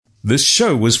This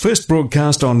show was first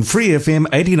broadcast on Free FM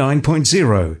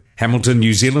 89.0, Hamilton,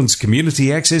 New Zealand's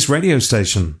community access radio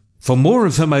station. For more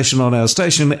information on our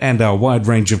station and our wide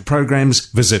range of programs,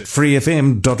 visit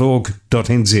freefm.org.nz.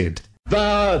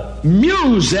 The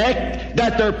music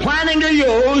that they're planning to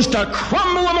use to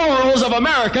crumble the morals of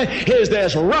America is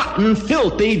this rotten,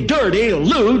 filthy, dirty,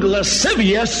 lewd,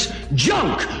 lascivious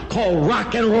junk called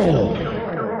rock and roll.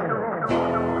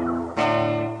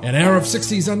 An hour of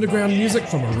 60s underground music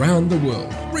from around the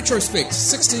world. Retrospect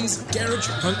 60s Garage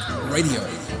Punk Radio.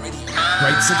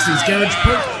 Great 60s Garage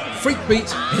Punk, Freak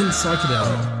Beat and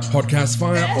Psychedelia. Podcast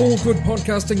via all good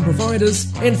podcasting providers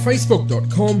and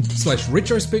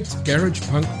facebook.com/Retrospect Garage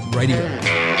Punk Radio.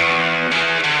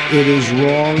 It is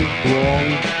wrong.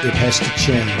 It has to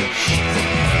change.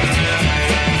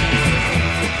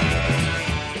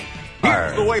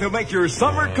 Here's the way to make your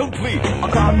summer complete.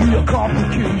 I got me a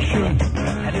complication,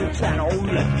 and it's an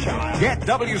only child. Get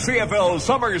WCFL's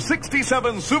Summer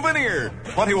 67 Souvenir.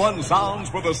 21 sounds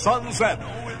for the sunset.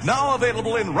 Now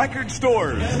available in record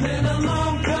stores. And then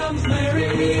along comes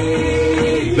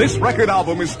Mary. This record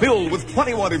album is filled with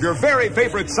 21 of your very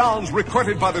favorite sounds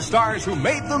recorded by the stars who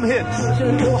made them hits.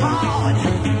 Pushing too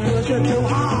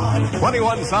hard.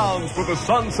 21 sounds for the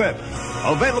sunset.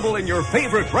 Available in your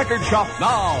favorite record shop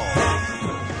now.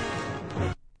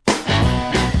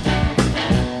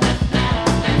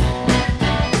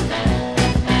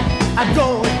 I'm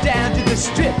going down to the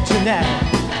strip tonight.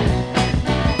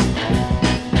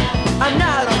 I'm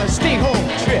not on a stay-home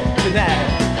trip tonight.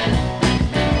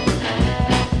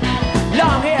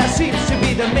 Long hair seems to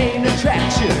be the main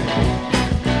attraction,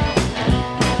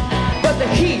 but the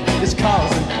heat is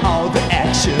causing all the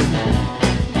action.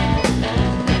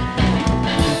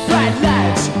 Bright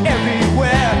lights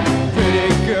everywhere,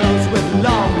 pretty girls with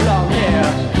long, long hair,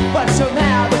 but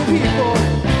somehow the people,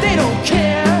 they don't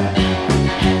care.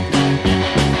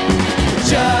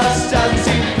 Just doesn't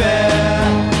seem fair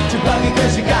to bug you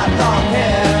 'cause you got long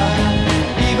hair.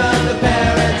 Even the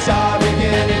parents are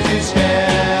beginning to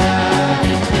scare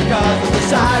because of the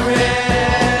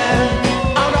siren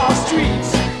on our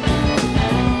streets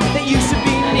that used to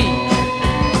be neat,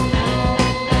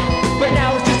 but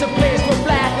now it's just a place for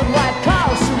black and white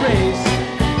cars to race.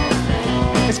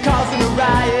 It's causing a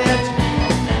riot.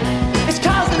 It's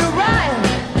causing a riot.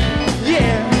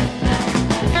 Yeah.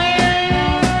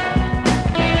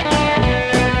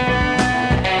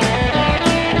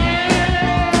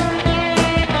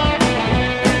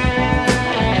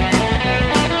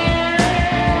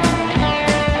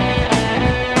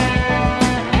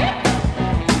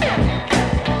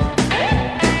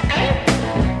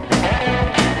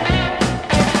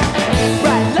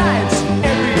 Bright lights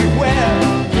everywhere,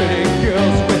 pretty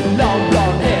girls with long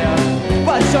blonde hair,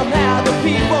 but somehow the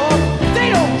people, they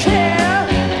don't care.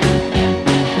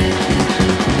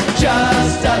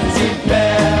 Just doesn't seem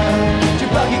fair to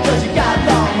bug you 'cause you got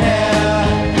long hair.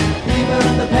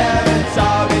 Even the parents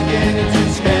are beginning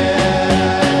to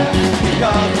scare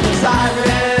because of the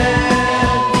siren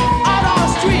on our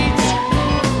streets.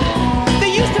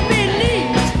 They used to be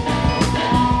neat,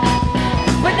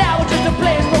 but now it's just a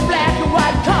place for black and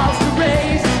white cars to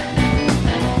race.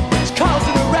 It's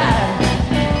causing a riot.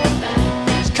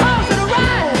 It's causing a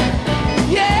riot.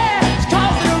 Yeah, it's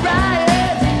causing a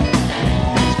riot.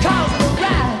 It's causing a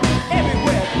riot.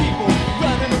 Everywhere people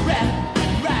running around.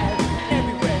 Riot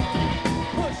everywhere.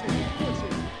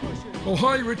 Pushing. Well,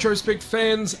 hi Retrospect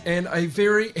fans, and a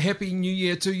very happy new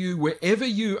year to you wherever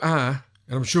you are.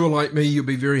 And I'm sure like me you'll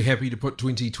be very happy to put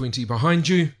 2020 behind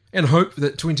you and hope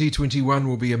that 2021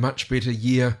 will be a much better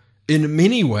year in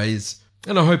many ways.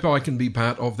 And I hope I can be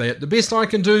part of that. The best I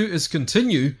can do is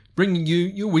continue bringing you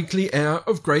your weekly hour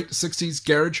of great 60s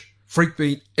garage, freak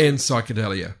beat and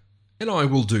psychedelia. And I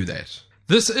will do that.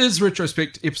 This is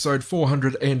Retrospect episode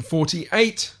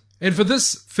 448. And for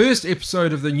this first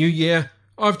episode of the new year,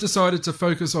 I've decided to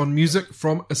focus on music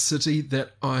from a city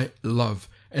that I love.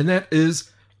 And that is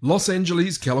Los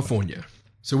Angeles, California.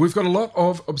 So we've got a lot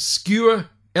of obscure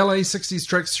LA 60s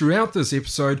tracks throughout this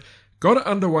episode. Got it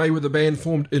underway with a band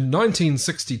formed in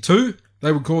 1962.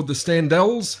 They were called the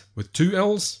Standells, with 2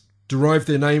 L's. Derived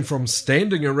their name from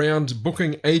standing around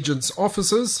booking agents'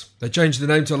 offices. They changed their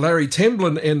name to Larry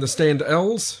Tamblyn and the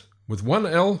Standells, with 1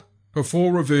 L,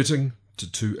 before reverting to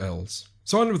 2 L's.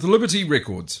 Signed with Liberty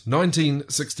Records,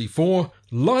 1964.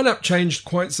 Lineup changed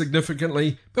quite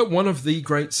significantly, but one of the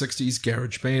great 60s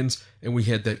garage bands, and we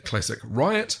had that classic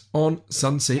Riot on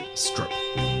Sunset Strip.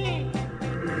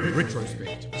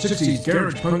 Retrospect. 60s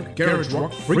garage punk, garage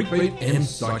rock, freak beat and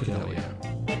psychedelia.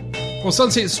 Well,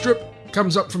 Sunset Strip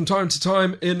comes up from time to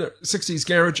time in 60s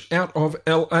garage out of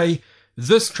LA.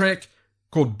 This track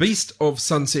called Beast of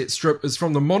Sunset Strip is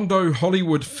from the Mondo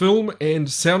Hollywood film and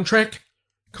soundtrack.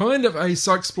 Kind of a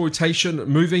sexploitation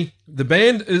movie. The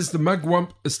band is the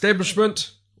Mugwump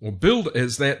Establishment, or billed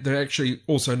as that. They're actually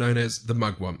also known as the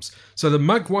Mugwumps. So the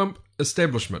Mugwump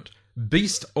Establishment,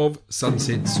 Beast of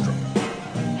Sunset Strip.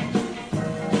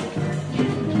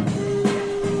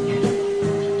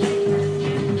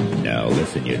 Now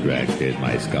listen, you dragsters,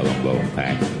 my skull and bone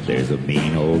pack. There's a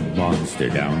mean old monster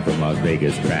down from Las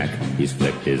Vegas track. He's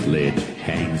flipped his lid,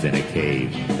 hangs in a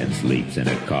cave, and sleeps in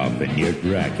a coffin near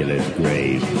Dracula's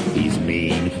grave. He's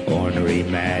mean, ornery,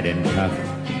 mad, and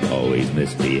tough. Always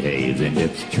misbehaves and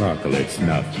dips chocolate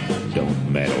snuff.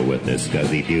 Don't meddle with the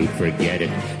scuzzy dude, forget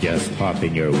it. Just hop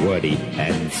in your woody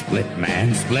and split,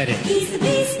 man, split it. He's the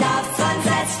Beast of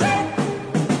Sunset Strip.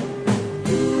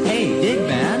 Hey, dig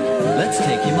man, let's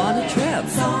take him on a trip.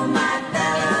 So my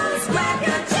fellows, grab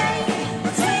your chain,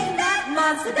 take that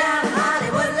monster down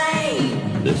Hollywood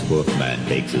Lane. This wolfman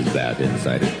takes his bath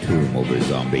inside a tomb over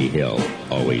Zombie Hill,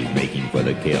 always making for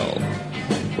the kill.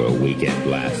 For a weekend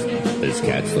blast, this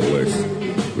cat's the worst.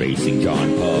 Racing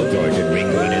John, Paul, George, and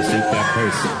Ringo in his suit-up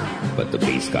purse. But the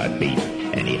beast got beat,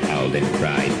 and he howled and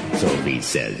cried. So if he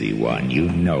says he won, you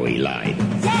know he lied.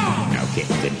 Yeah! Now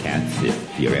kittens and cats,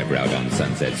 if you're ever out on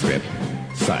Sunset Strip,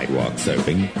 sidewalk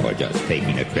surfing, or just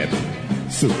taking a trip,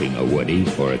 souping a woody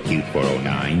or a cute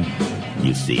 409,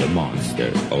 you see a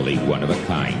monster, only one of a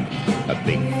kind. A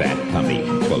big fat tummy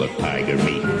full of tiger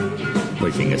meat,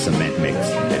 pushing a cement mix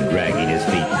and dragging his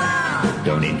feet.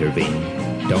 Don't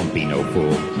intervene, don't be no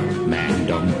fool. Man,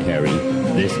 don't tarry,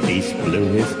 this beast blew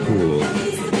his cool.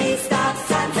 He's the Beast of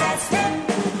Sunset Strip.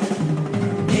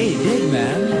 Hey, dig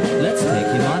man, let's take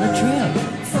him on a trip.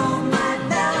 So my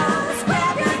fellows,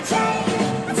 grab your chain,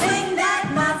 swing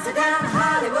that monster down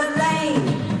Hollywood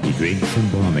Lane. He drinks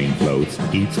embalming floats,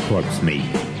 eats corpse meat,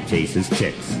 chases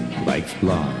chicks, likes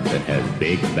blondes, and has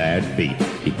big bad feet.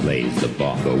 He plays the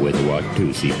bongo with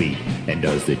Watusi beat, and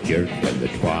does the jerk and the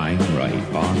twine right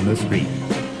on the street.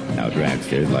 Now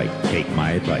dragsters, like, take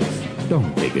my advice.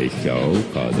 Don't dig a show,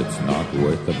 cause it's not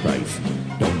worth the price.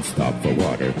 Don't stop for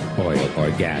water, oil,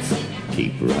 or gas.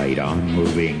 Keep right on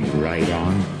moving, right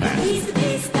on past. He's the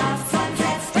Beast of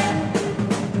Sunset Strip.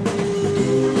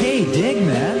 Hey, dig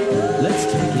man, let's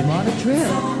take him on a trip.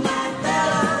 So my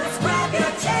fellows, grab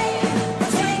your chain,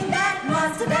 swing that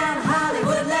monster down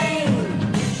Hollywood Lane.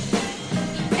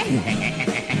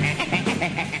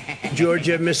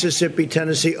 Georgia, Mississippi,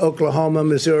 Tennessee, Oklahoma,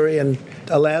 Missouri, and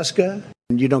Alaska.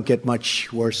 You don't get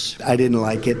much worse. I didn't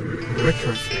like it.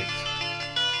 Retrospect.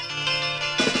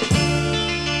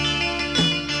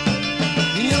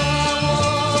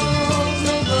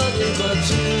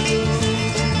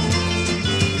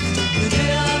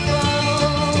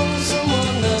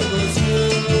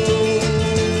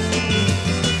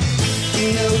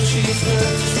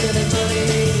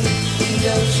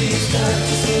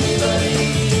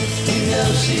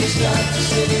 She's not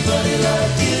just anybody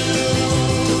like you.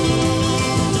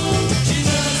 She's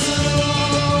got some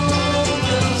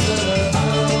girls of her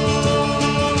own.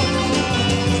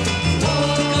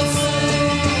 One could say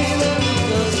that it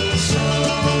doesn't show.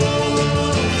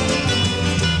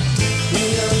 You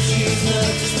know she's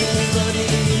not just anybody.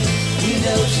 You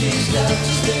know she's not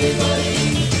just anybody.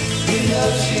 You know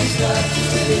she's not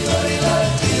just anybody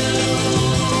like you.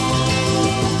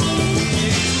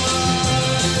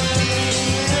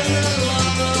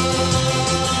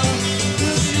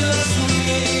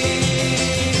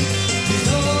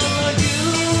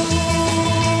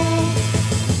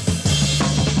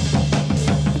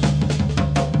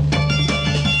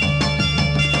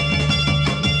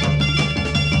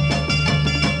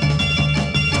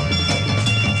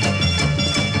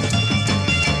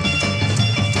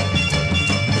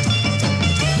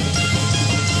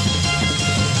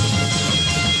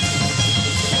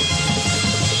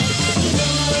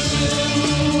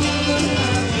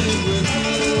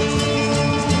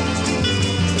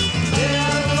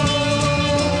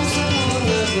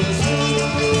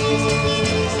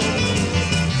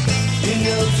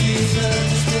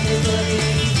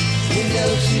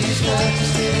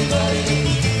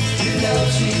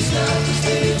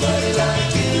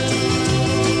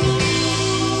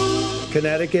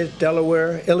 Connecticut,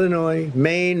 Delaware, Illinois,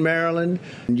 Maine, Maryland.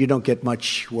 You don't get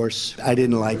much worse. I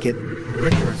didn't like it.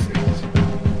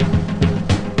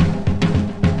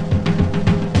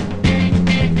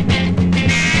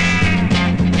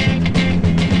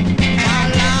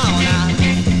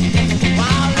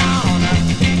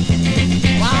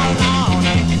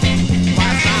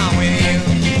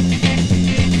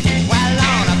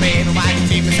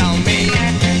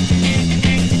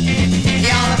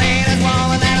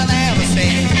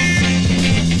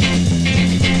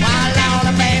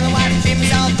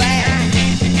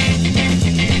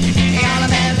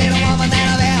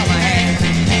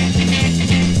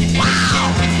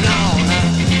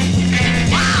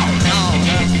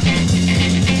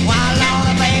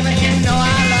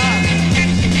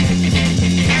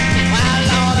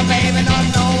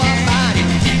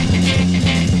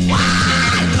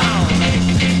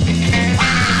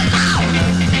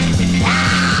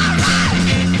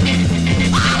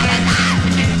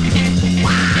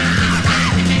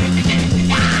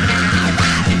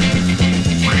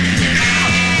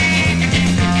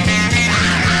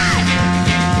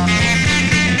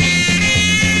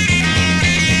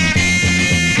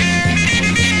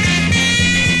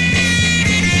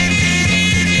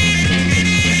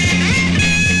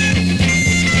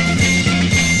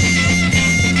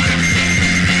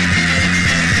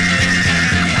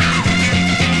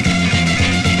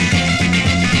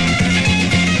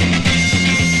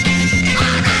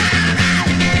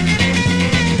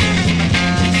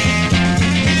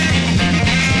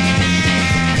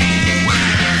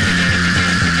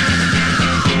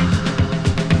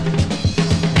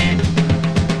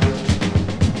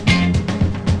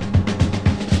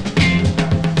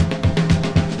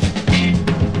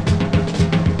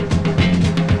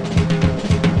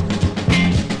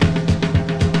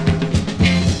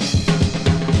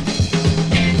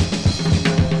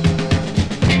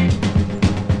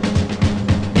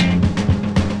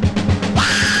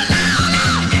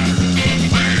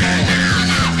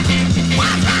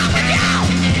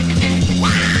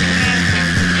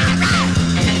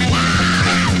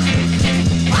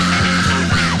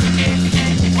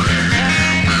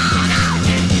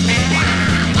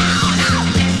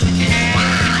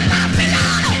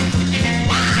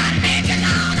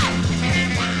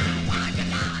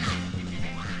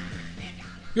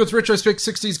 Perth Retrospect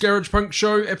 60s Garage Punk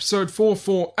Show, episode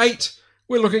 448.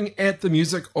 We're looking at the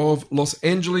music of Los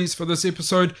Angeles for this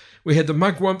episode. We had the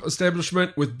Mugwump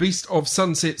Establishment with Beast of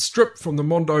Sunset Strip from the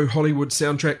Mondo Hollywood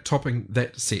soundtrack topping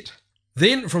that set.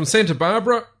 Then from Santa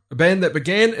Barbara, a band that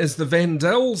began as the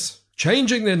Vandals,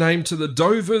 changing their name to the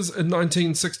Dovers in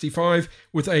 1965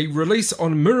 with a release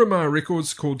on Miramar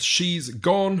Records called She's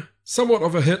Gone, somewhat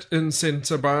of a hit in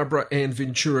Santa Barbara and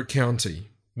Ventura County.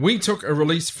 We took a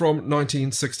release from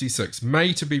 1966,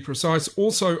 May to be precise,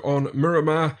 also on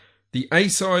Miramar, the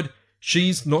A-side,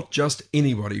 She's Not Just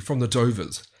Anybody from the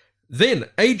Dovers. Then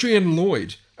Adrian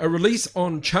Lloyd, a release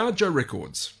on Charger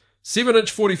Records. 7-inch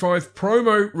 45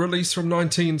 promo release from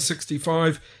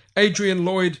 1965. Adrian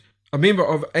Lloyd, a member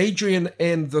of Adrian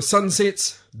and the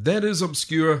Sunsets. That is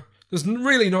obscure. There's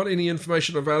really not any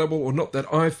information available, or not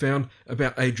that I've found,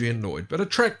 about Adrian Lloyd, but a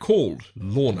track called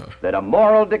Lorna. That a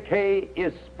moral decay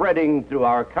is spreading through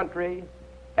our country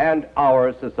and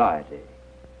our society.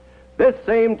 This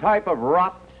same type of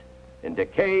rot and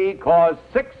decay caused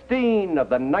 16 of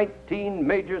the 19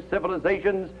 major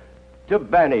civilizations to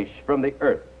vanish from the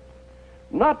earth,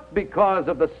 not because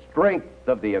of the strength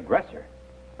of the aggressor,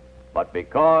 but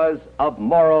because of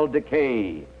moral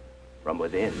decay from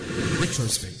within.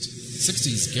 Retrospect,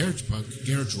 60s garage punk,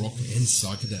 garage rock and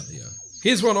psychedelia.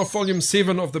 Here's one off volume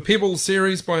 7 of the Pebbles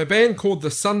series by a band called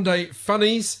the Sunday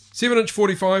Funnies. 7-inch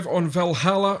 45 on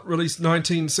Valhalla, released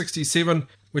 1967.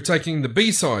 We're taking the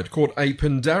B-side called A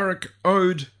Pindaric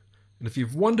Ode. And if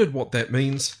you've wondered what that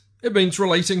means, it means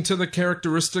relating to the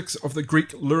characteristics of the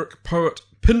Greek lyric poet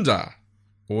Pindar,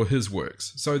 or his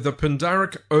works. So the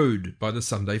Pindaric Ode by the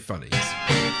Sunday Funnies.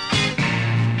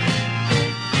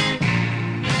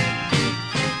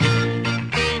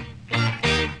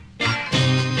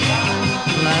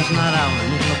 Last night I was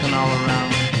looking all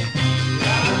around.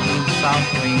 South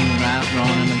green grass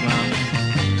growing in the ground.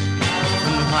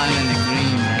 Couldn't find any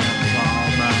green there, it was all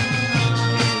brown.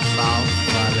 It was south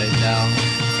where I lay down.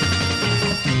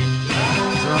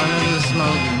 So I let the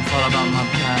smoke and followed on my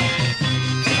path.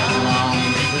 A long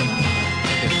trip,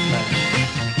 took it fast.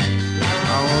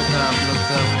 I woke up,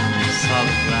 looked up, and saw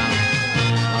the ground.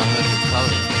 I heard the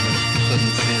colors, but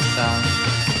couldn't see a sound.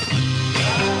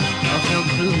 I felt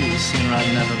blue, seen where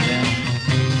I'd never been.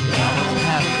 I was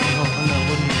happy, hoping there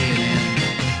wouldn't be an end.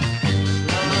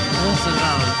 Just as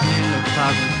I was near the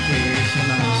closet creation,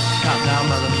 I was shot down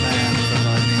by the man with a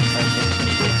lightning citation.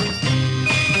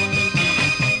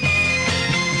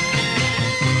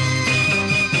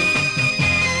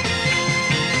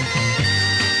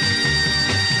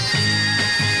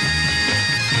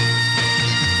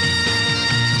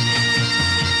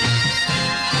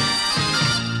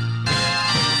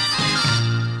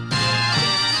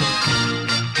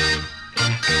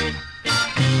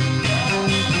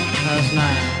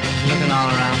 All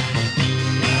around.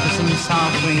 There's some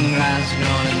soft green grass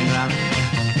growing in the ground.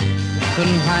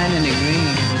 Couldn't find any green,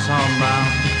 it was all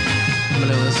brown. But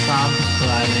it was soft, so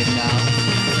I laid down.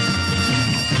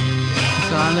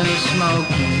 So I lit a smoke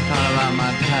and thought about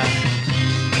my past.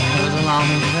 It was a long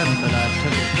trip, but I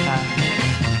took it fast.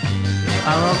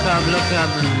 I woke up, looked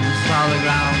up and saw the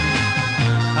ground.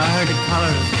 I heard the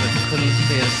colors, but couldn't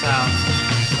see a sound.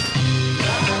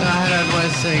 So I heard a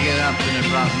voice say, get up, and it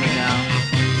brought me down.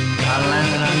 I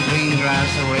landed on green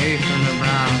grass away from the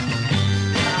brown.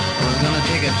 I was gonna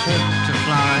take a trip to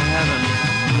flower heaven,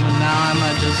 but now I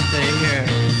might just stay here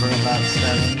for about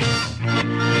 7.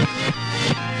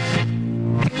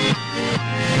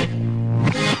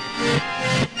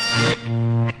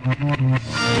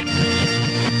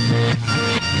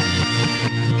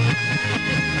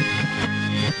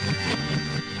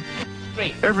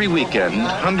 Every weekend,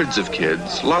 hundreds of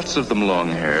kids, lots of them long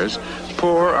hairs,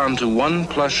 pour onto one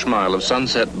plush mile of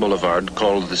Sunset Boulevard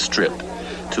called the Strip,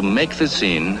 to make the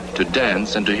scene, to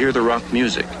dance, and to hear the rock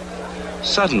music.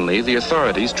 Suddenly, the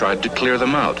authorities tried to clear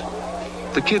them out.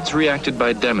 The kids reacted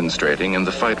by demonstrating, and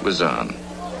the fight was on.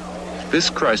 This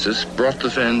crisis brought the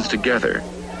fans together.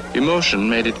 Emotion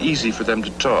made it easy for them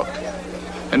to talk.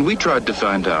 And we tried to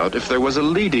find out if there was a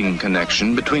leading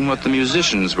connection between what the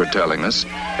musicians were telling us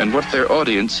and what their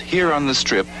audience here on the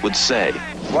Strip would say.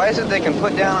 Why is it they can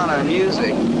put down on our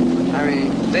music? I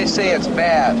mean, they say it's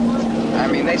bad.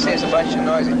 I mean, they say it's a bunch of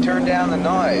noise. They turn down the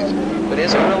noise. But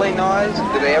is it really noise?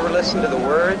 Do they ever listen to the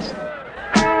words?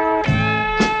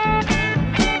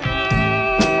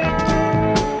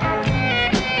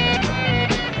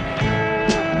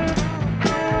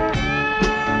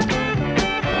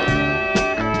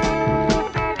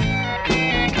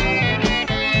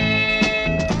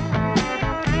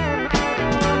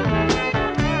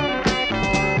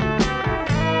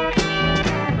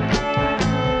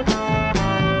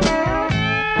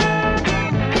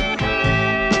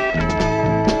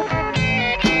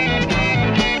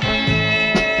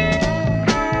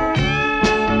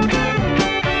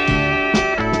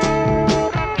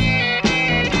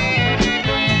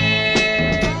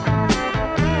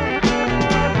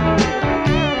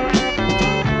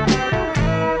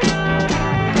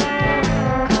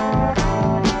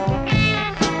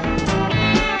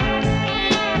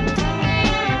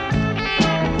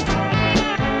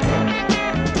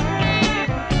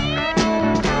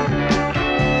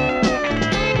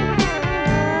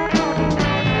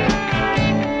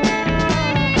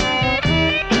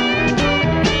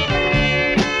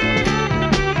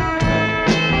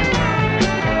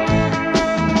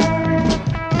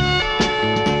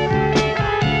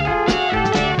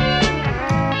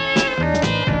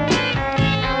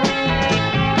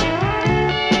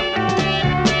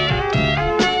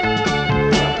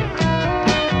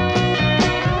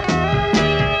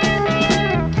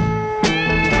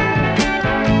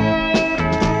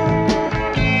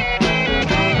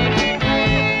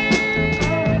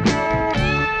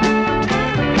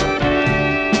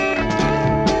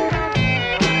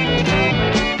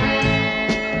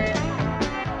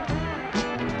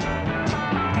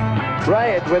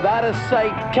 Riot with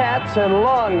out-of-sight cats and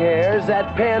long hairs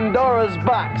at Pandora's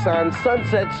Box on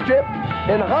Sunset Strip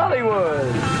in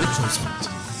Hollywood. Retrospect,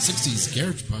 60s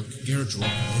garage punk, garage rock,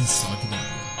 and psychedelia.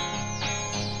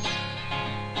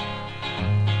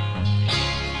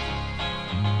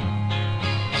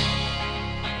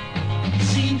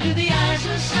 Seen through the eyes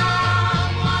of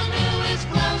someone who is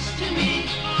close to me.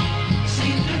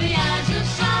 Seen through the eyes of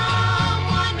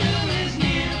someone who is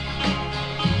near.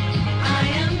 I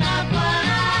am not what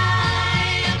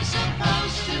I am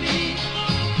supposed to be.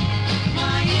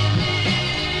 My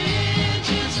image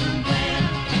isn't there.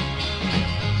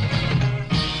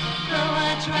 Though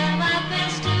I try my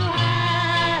best to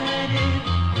hide it,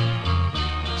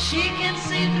 she can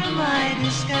see through my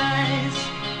disguise.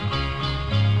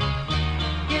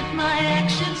 My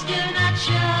actions do not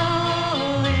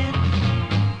show it.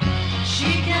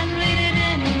 She can read it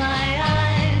in my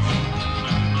eyes.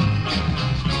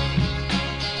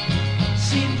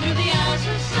 Seen through the eyes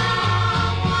of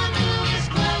someone who is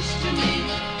close to me.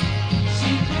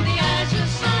 Seen through the eyes of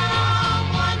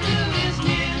someone who is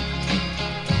near.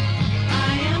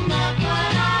 I am not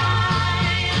what I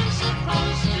am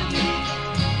supposed to be.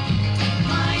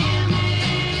 My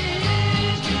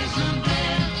image isn't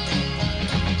there.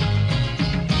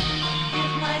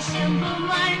 Simple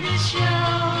mind is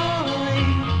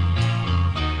showing.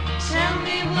 Tell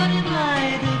me what am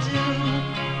I to do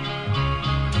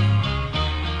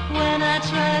when I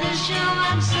try to show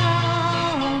I'm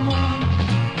someone.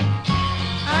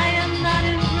 I am not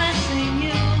impressing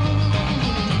you.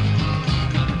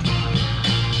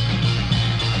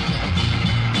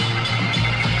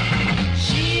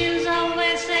 She is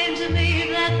always saying to me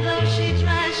that though she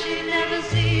tries, she never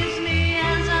sees me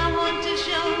as I want to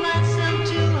show myself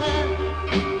to her.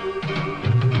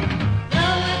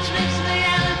 Though it trips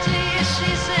reality,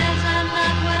 she says I'm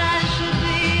not what I should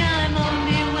be. I'm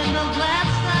only window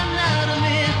glass, I'm not a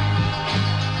myth.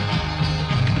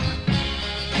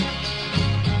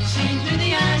 Seen through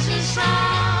the eyes of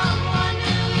someone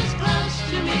who is close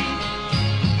to me.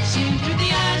 Seen through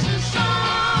the eyes of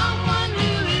someone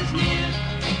who is near.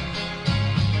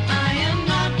 I am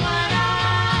not what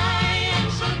I am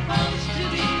supposed to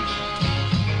be.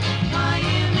 My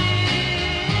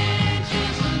image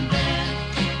isn't there.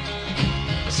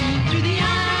 Seen through the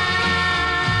eyes.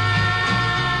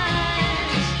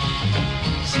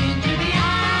 Seen through the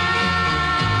eyes.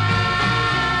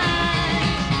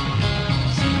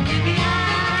 Seen through the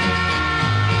eyes.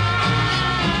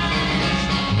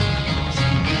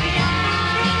 Seen through the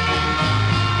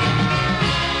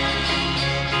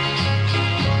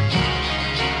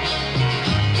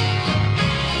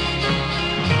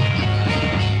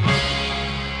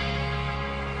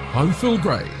I'm Phil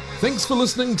Gray. Thanks for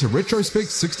listening to Retrospect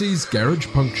 60s Garage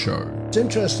Punk Show. It's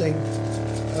interesting.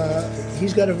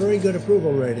 He's got a very good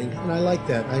approval rating, and I like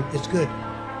that. It's good.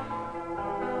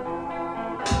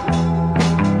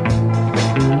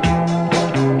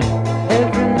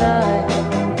 Every night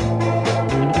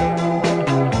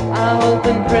I hope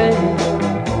and pray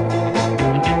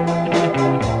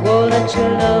will let your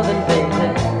loving baby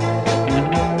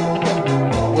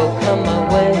will come my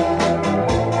way.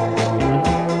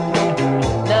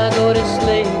 Now go to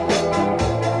sleep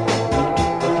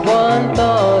with one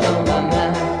thought on my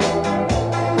mind.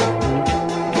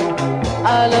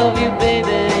 I love you,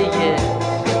 baby, yes,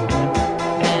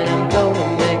 and I'm gonna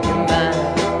make you mine.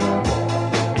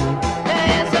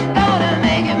 Yes, I'm gonna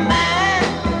make you mine.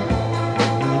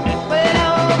 Well,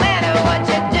 no matter what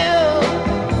you do,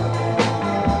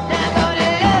 I'm gonna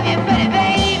love you, pretty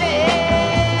baby.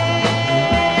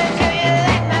 Show you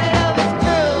that my love is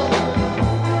true.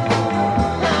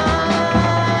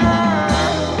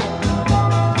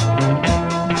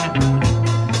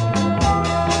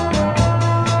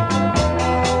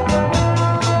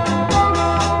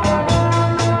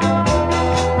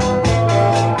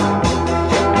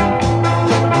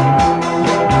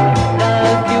 Now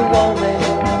if you want me,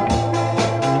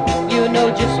 you know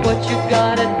just what you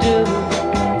gotta do.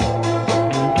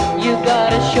 You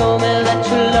gotta show me that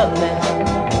you love me.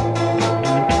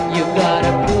 You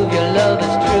gotta prove your love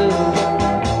is true.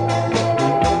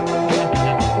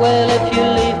 Well, if you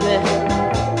leave me,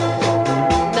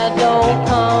 now don't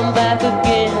come back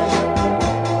again.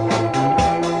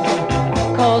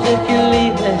 'Cause if you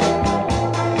leave me,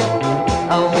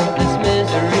 I want this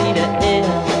misery to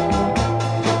end.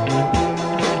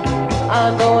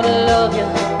 I'm gonna love you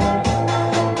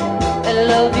and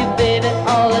love you, baby,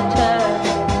 all the time.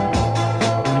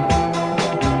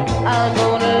 I'm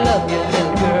gonna love you,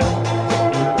 little girl.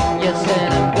 Yes,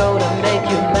 and I'm gonna make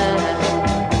you mine.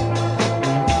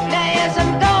 Now, yes,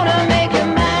 I'm gonna make you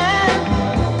mine.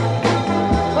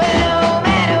 Well,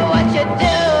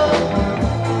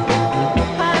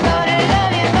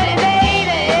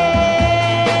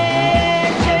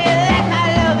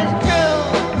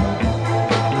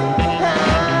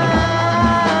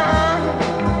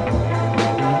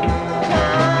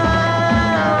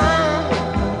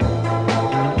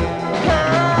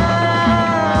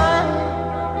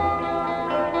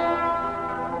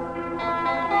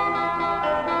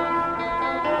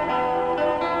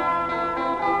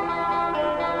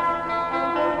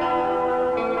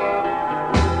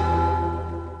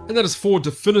 And that is 4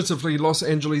 definitively Los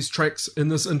Angeles tracks in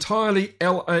this entirely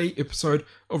LA episode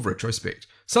of Retrospect.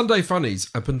 Sunday Funnies,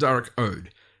 a Pindaric Ode.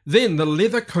 Then the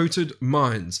Leather Coated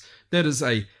Minds. That is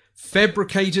a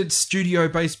fabricated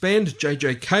studio-based band.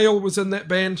 JJ Cale was in that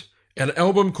band. An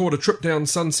album called A Trip Down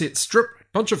Sunset Strip.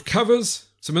 Bunch of covers,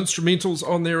 some instrumentals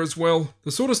on there as well.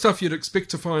 The sort of stuff you'd expect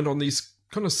to find on these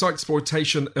kind of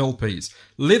psychsploitation LPs.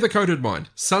 Leather Coated Mind,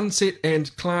 Sunset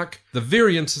and Clark, the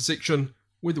very intersection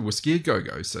where the Whiskey A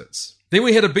Go-Go sits. Then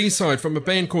we had a B-side from a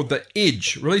band called The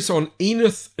Edge, released on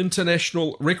Enith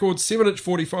International Records, 7-inch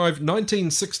 45,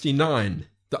 1969.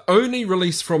 The only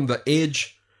release from The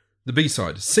Edge, the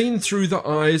B-side, Seen Through the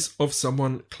Eyes of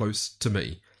Someone Close to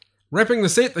Me. Wrapping the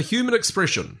set, The Human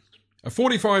Expression, a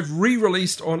 45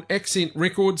 re-released on Accent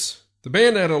Records. The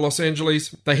band out of Los Angeles,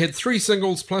 they had 3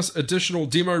 singles plus additional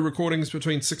demo recordings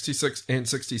between 66 and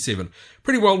 67.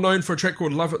 Pretty well known for a track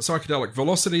called Love at Psychedelic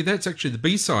Velocity. That's actually the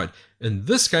B-side. In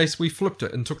this case, we flipped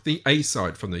it and took the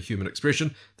A-side from The Human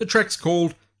Expression. The track's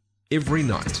called Every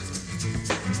Night.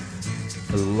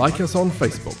 Like us on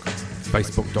Facebook,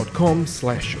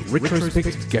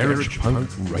 facebook.com/Retrospect Garage Punk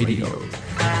Radio.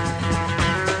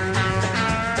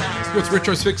 With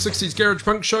Retrospect 60s Garage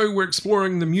Punk Show, we're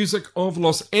exploring the music of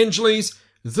Los Angeles.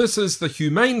 This is the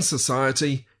Humane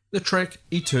Society, the track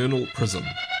Eternal Prison.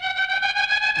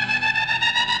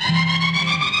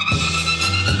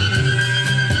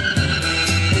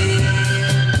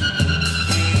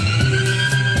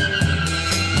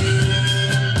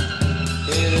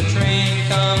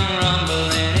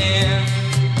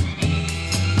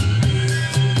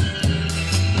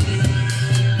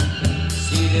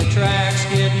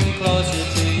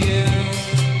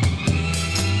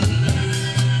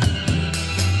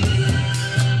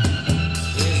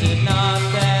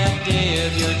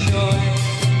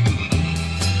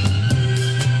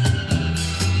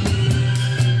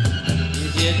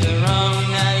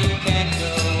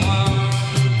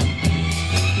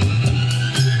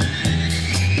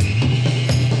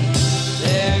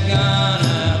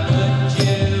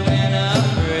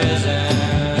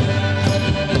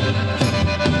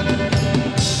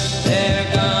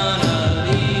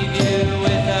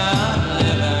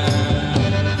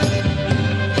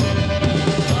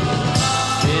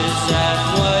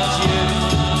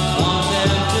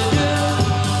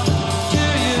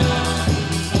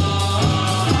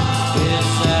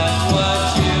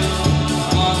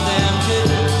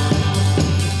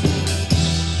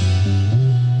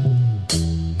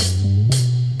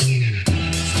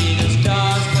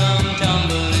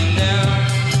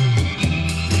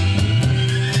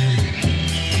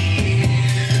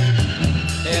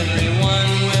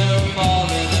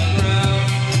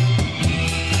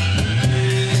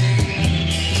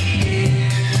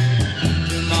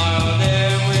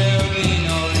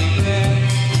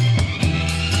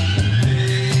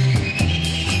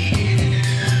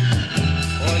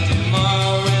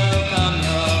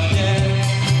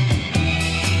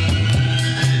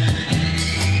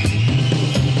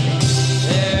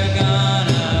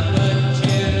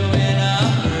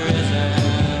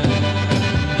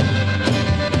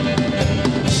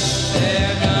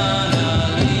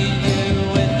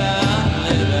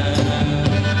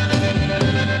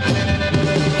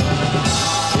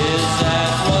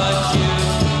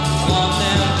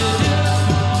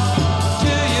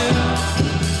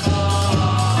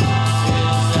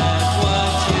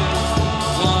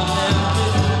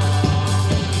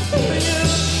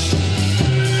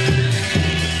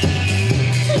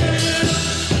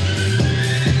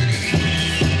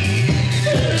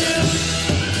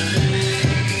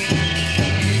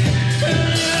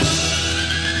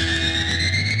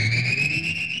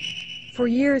 For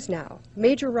years now,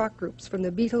 major rock groups from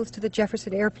the Beatles to the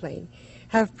Jefferson Airplane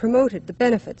have promoted the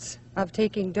benefits of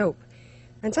taking dope,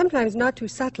 and sometimes not too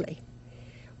subtly.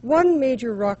 One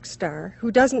major rock star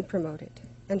who doesn't promote it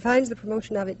and finds the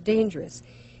promotion of it dangerous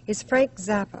is Frank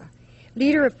Zappa,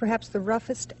 leader of perhaps the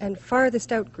roughest and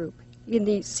farthest out group in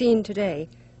the scene today,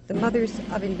 the Mothers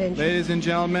of Invention. Ladies and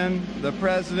gentlemen, the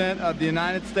President of the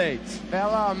United States.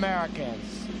 Fellow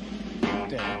Americans.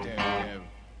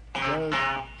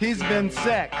 He's been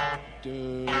sick.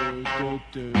 And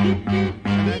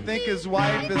I think his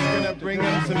wife is going to bring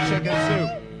him some chicken soup.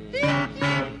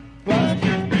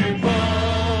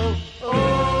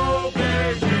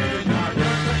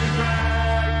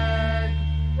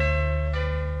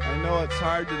 I know it's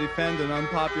hard to defend an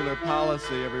unpopular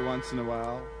policy every once in a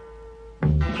while.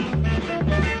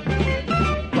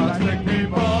 Plastic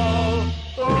people,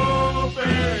 oh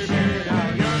baby, now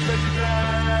you're such a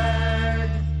drag.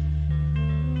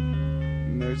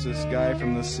 And there's this guy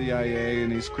from the CIA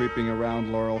and he's creeping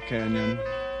around Laurel Canyon.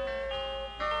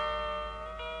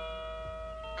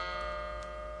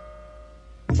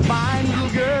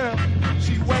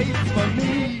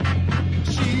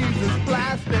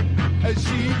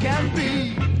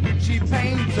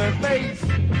 her face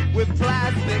with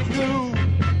plastic glue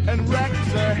and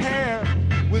wrecks her hair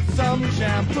with some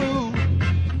shampoo.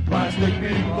 Plastic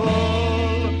people,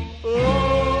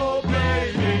 oh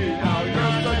baby, now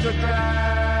you're such a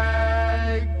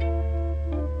drag.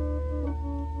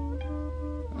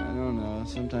 I don't know,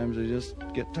 sometimes I just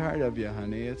get tired of you,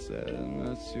 honey. It's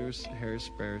that's your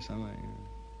hairspray or something.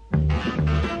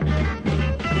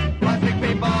 Plastic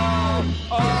people,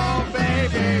 oh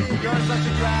baby, you're such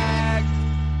a drag.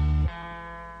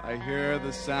 I hear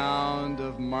the sound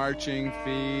of marching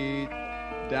feet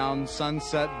down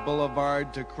Sunset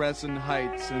Boulevard to Crescent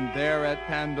Heights, and there at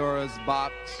Pandora's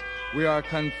Box, we are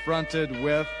confronted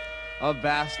with a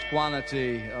vast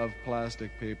quantity of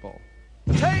plastic people.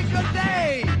 Take a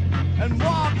day and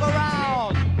walk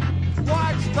around.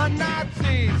 Watch the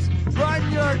Nazis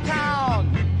run your town.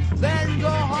 Then go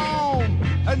home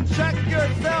and check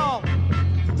yourself.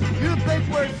 You think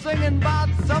we're singing about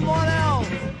someone else,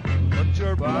 but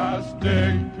you're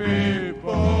plastic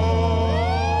people.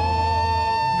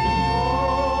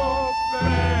 Oh,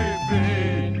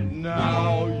 baby,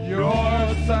 now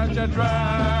you're such a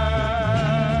drag.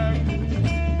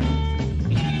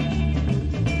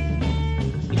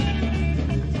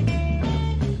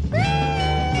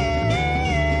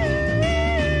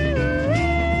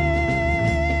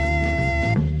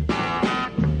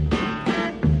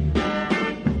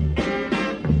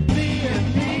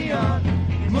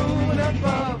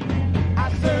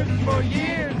 For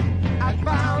years, I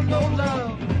found no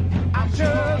love. I'm sure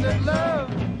that love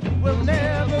will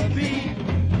never be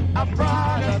a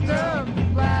product of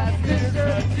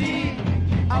plasticity.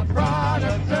 A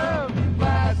product of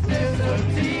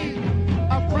plasticity.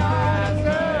 A product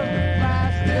of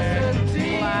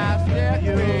plasticity. Plastic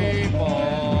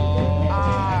people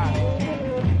are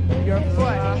your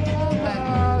foot,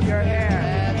 your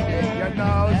hair, your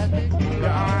nose, your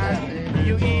arm.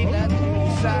 You eat,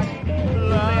 you suck.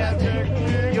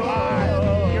 You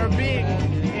are, your being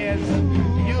is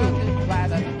you,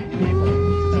 plastic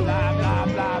people, blah, blah,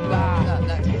 blah, blah.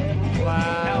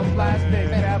 No plastic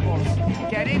pebbles.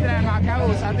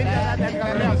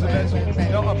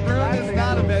 No, a prune is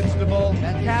not a vegetable.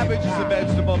 Cabbage is a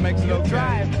vegetable, makes it okay. You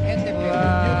drive, you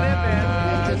live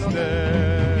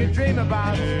in, you dream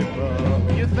about,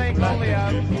 you think only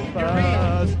of, you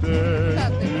read,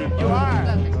 you are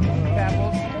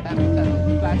pebbles.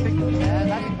 Plastic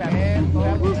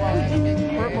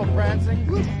purple prancing,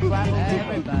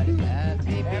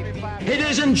 It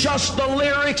isn't just the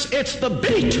lyrics, it's the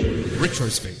beat.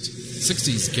 Retrospect.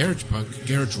 60s garage punk,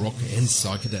 garage rock and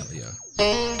psychedelia.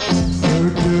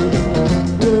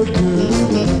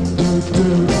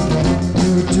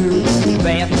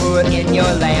 Barefoot in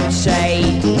your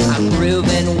lampshade, I'm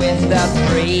grooving with the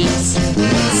freaks.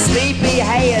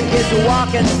 Sleepyhead is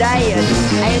walking dead,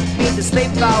 ain't been to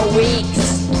sleep for weeks.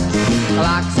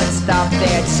 Clocks have stopped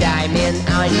their chiming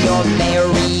on your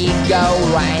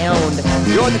merry-go-round.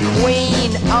 You're the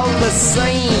queen of the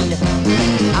scene,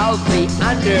 of the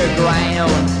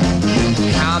underground.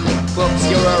 Comic books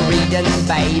you're a reading,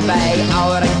 baby,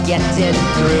 ought to getting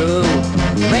through.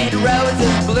 Red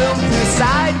roses bloom through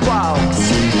sidewalks,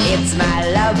 it's my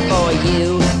love for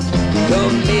you. The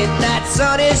midnight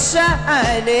sun is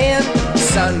shining,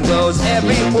 sun goes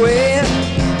everywhere.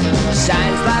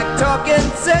 Shines like talking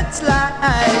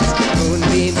searchlights,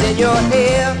 moonbeams in your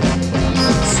hair.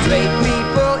 Straight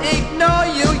people ignore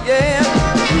you, yeah,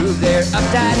 through their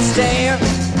uptight stare.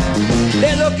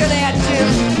 They're looking at you,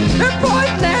 they're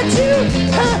pointing at you,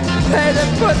 hey,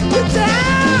 they're putting you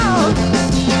down.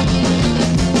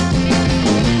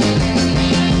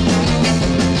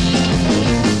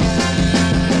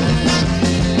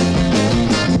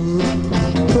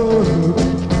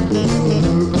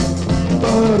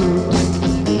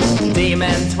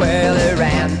 Demons twirl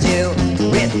around you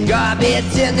with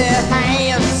garbage in their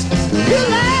hands. You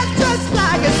laugh just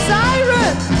like a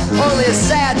siren, only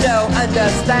Sado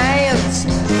understands.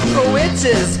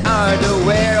 Witches aren't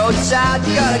aware, oh child,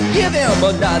 you gotta give him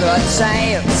another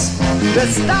chance. The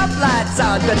stoplights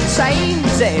aren't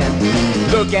changing,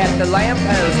 look at the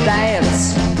lamppost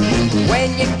dance.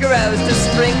 When you grows to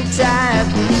springtime,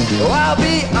 oh, I'll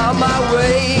be on my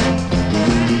way.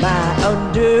 My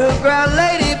underground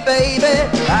lady, baby,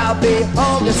 I'll be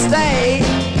home to stay.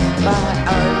 My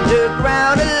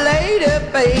underground lady,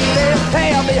 baby,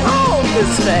 hey, I'll be home to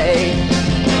stay.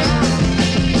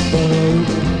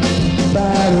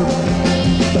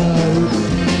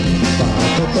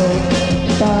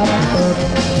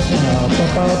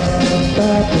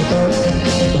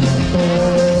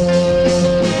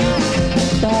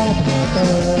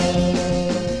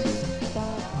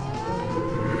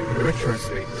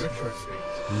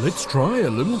 let's try a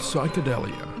little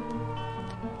psychedelia.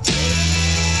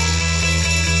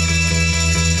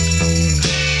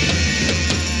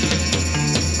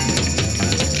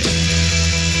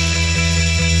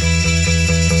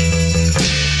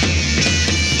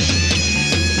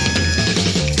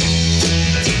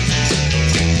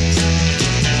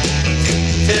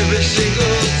 Every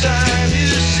single time you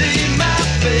see my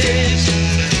face,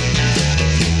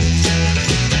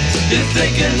 you're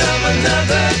thinking of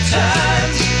another time,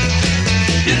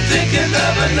 you're thinking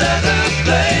of another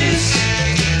place.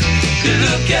 You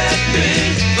look at me,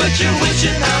 but you're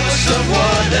wishing I was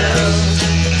someone else.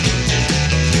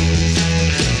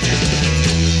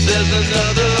 There's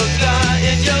another guy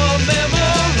in your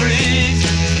memory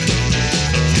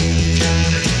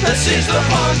that seems to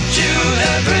haunt you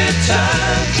every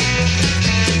time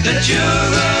that you're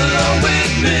alone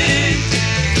with me,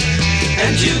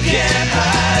 and you can't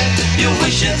hide, you're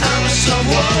wishing I was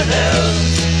someone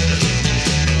else.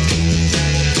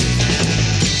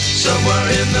 Somewhere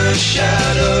in the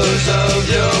shadows of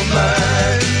your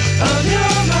mind,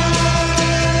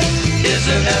 is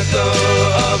an echo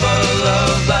of a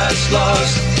love that's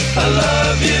lost, a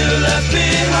love you left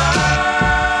behind.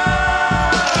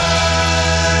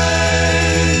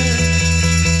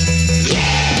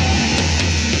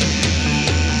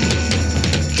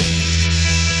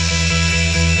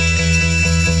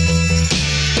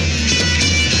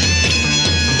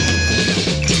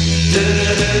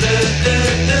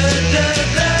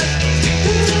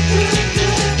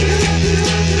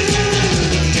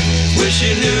 Wish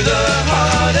you knew the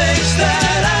heartaches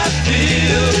that I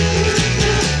feel.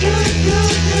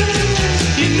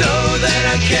 You know that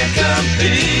I can't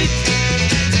compete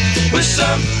with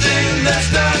something that's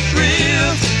not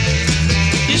real.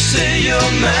 You say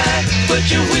you're mad,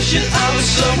 but you're wishing I was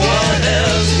someone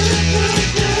else.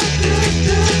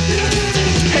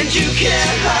 And you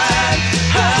can't hide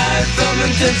from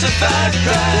intensified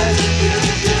pride.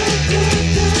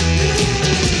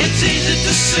 It's easy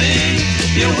to see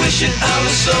you're wishing I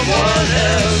was someone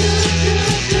else.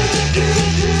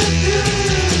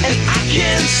 And I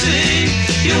can see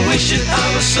you're wishing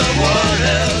I was someone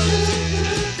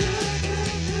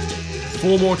else.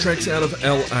 4 more tracks out of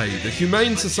LA, the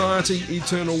Humane Society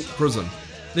Eternal Prison.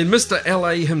 Then Mr.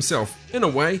 LA himself, in a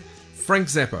way, Frank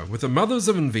Zappa, with the Mothers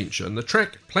of Invention, the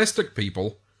track Plastic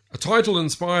People, a title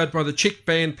inspired by the Czech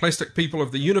band Plastic People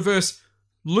of the Universe,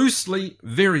 loosely,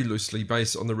 very loosely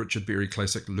based on the Richard Berry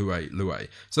classic Louie Louie.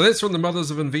 So that's from the Mothers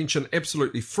of Invention,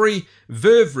 absolutely free,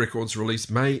 Verve Records release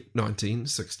May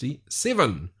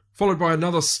 1967. Followed by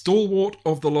another stalwart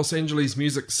of the Los Angeles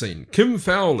music scene, Kim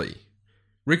Fowley.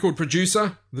 Record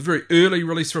producer, the very early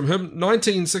release from him,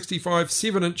 1965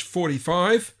 7-inch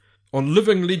 45 on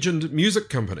Living Legend Music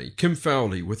Company, Kim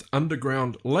Fowley with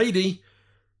Underground Lady.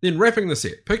 Then wrapping the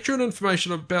set, picture and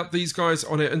information about these guys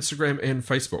on our Instagram and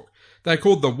Facebook. They're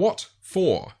called the What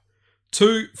For.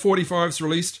 2 45s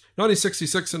released,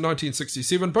 1966 and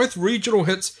 1967, both regional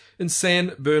hits in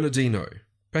San Bernardino.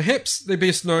 Perhaps they're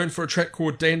best known for a track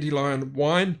called Dandelion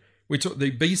Wine. We took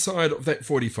the B-side of that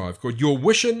 45 called You're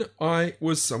Wishin' I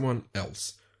Was Someone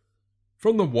Else.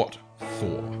 From the What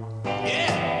For.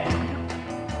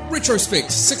 Retrospect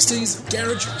 60s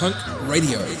Garage Punk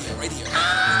Radio.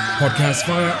 Podcast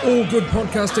via all good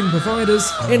podcasting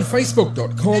providers and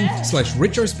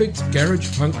facebook.com/Retrospect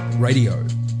Garage Punk Radio.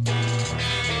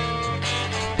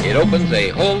 It opens a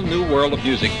whole new world of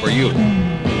music for you.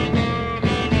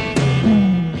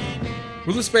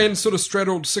 Well, this band sort of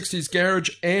straddled 60s garage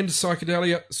and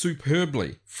psychedelia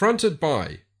superbly, fronted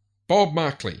by Bob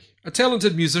Markley, a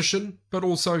talented musician, but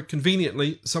also,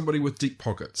 conveniently, somebody with deep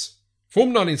pockets.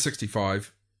 Formed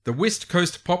 1965, the West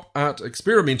Coast pop art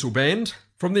experimental band,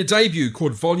 from their debut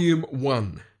called Volume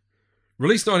 1.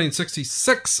 Released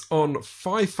 1966 on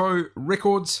FIFO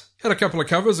Records, had a couple of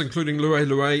covers including Louie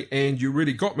Louie and You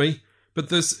Really Got Me, but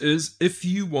this is If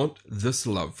You Want This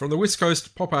Love from the West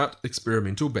Coast pop art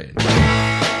experimental band.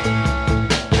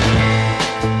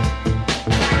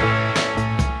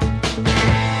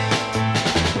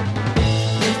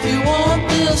 If you want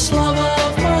this love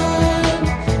of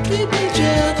mine, keep me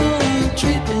gentle and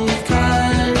treat me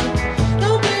kind.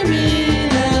 Don't be mean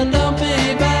and don't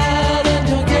be bad, and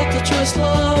you'll get the truest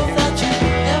love that you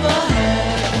ever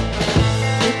had.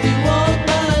 If you want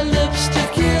my lips to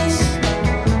kiss,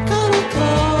 cuddle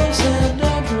close and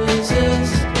don't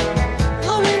resist.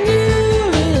 Loving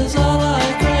you is all I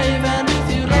crave.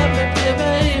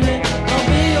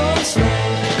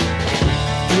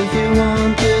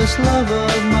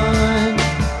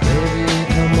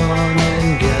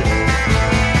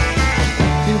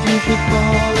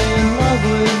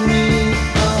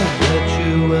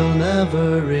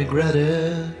 regret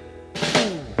it.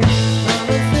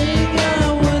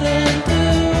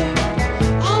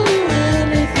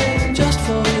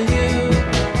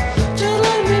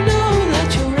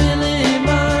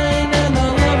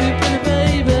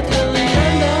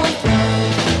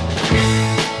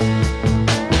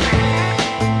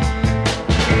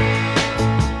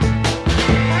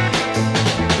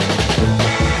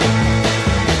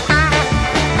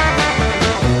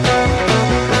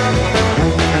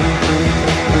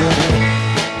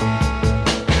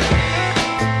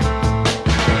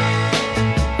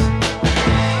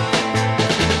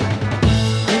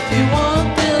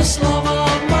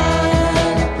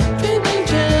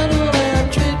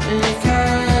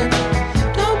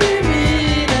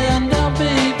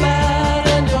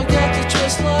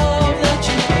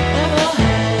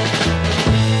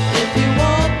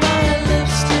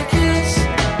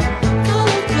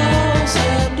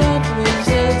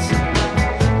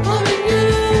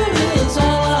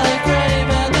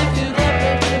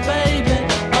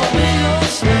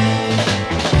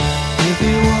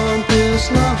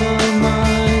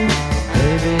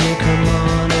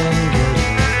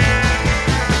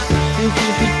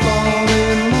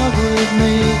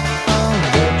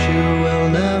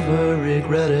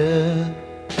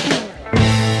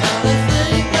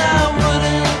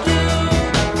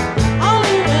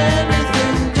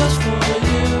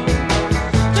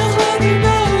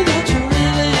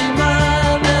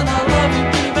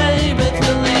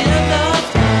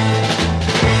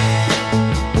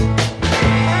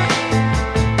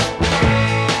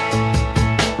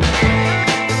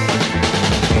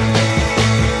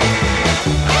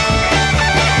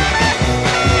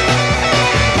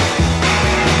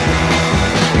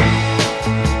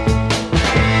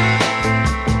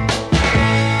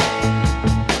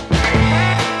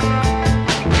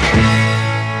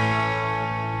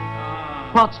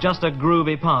 Pot's just a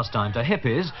groovy pastime to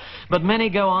hippies, but many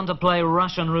go on to play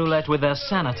Russian roulette with their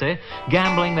sanity,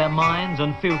 gambling their minds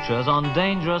and futures on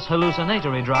dangerous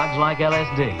hallucinatory drugs like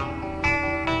LSD.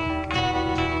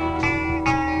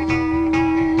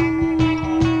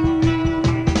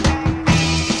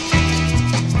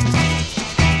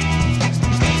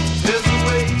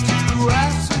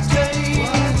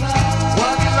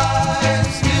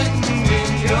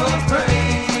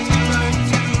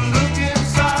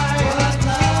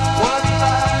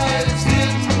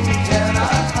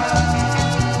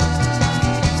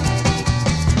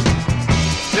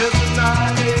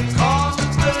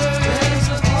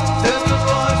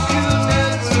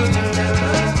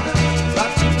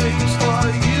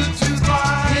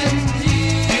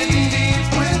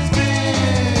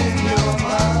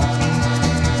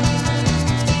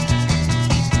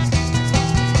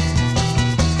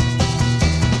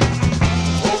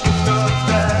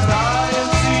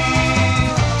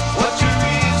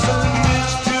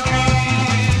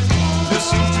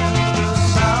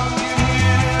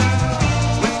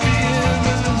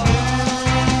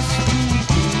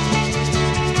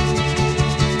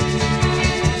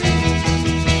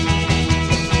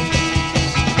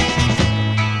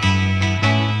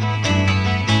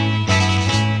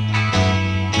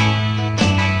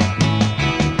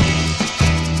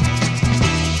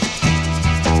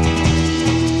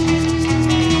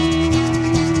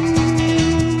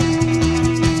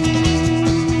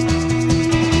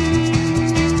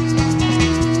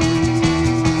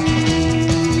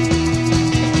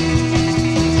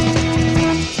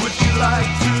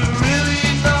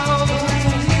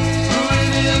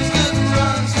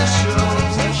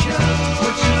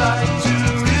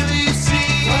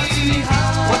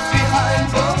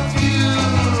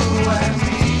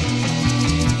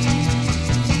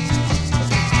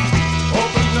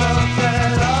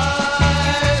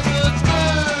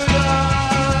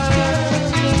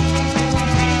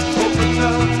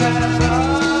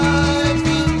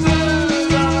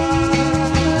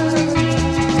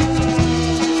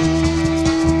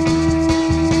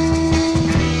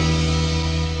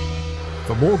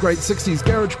 More great 60s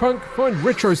garage punk, find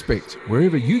Retrospect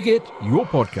wherever you get your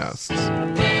podcasts.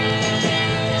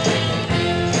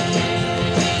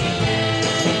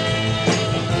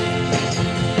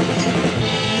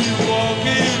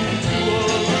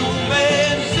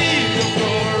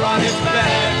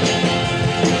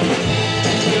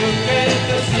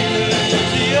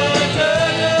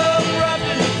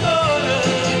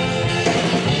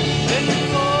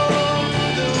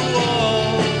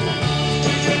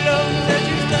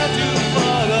 Start to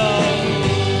follow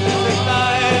the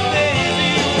night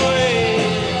daisy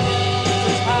way.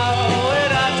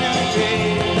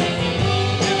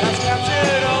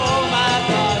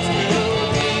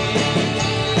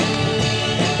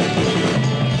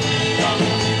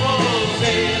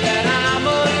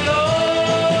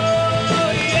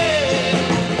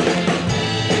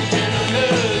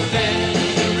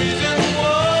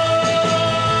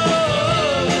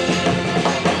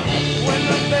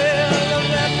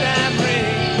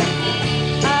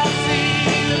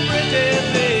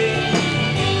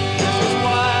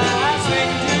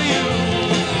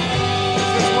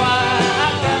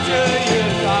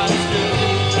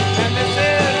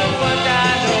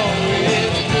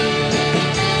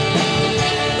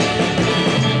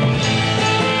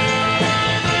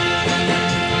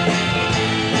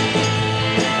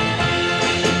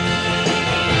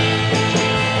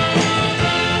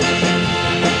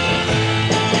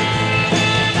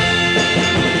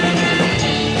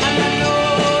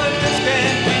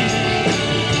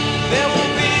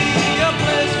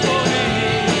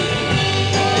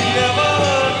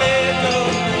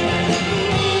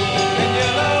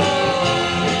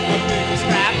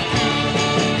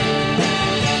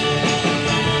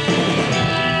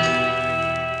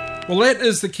 Well, that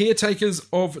is the Caretakers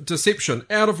of Deception,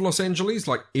 out of Los Angeles,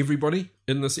 like everybody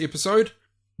in this episode.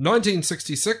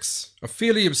 1966, a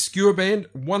fairly obscure band,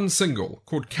 one single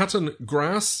called Cuttin'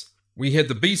 Grass. We had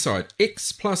the B-side,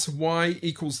 X plus Y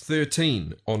equals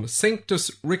 13, on Sanctus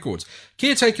Records.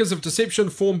 Caretakers of Deception,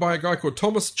 formed by a guy called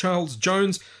Thomas Charles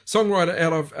Jones, songwriter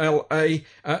out of LA,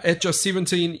 at just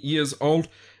 17 years old.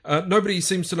 Nobody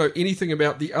seems to know anything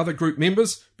about the other group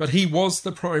members, but he was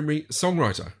the primary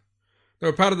songwriter. They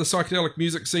were part of the psychedelic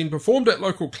music scene, performed at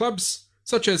local clubs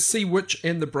such as Sea Witch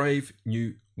and the Brave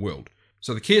New World.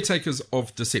 So the Caretakers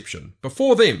of Deception.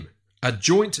 Before them, A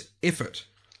Joint Effort.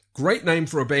 Great name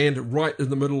for a band right in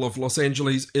the middle of Los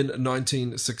Angeles in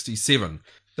 1967.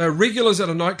 They were regulars at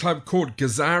a nightclub called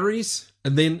Gazzari's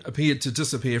and then appeared to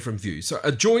disappear from view. So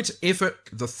A Joint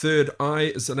Effort, The Third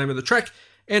Eye is the name of the track.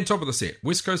 And top of the set,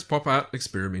 West Coast Pop Art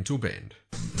Experimental Band.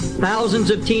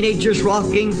 Thousands of teenagers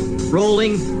rocking,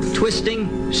 rolling,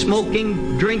 twisting,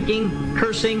 smoking, drinking,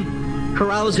 cursing,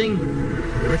 carousing.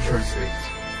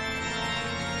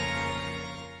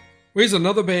 Where's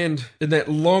another band in that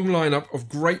long lineup of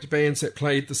great bands that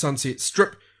played the Sunset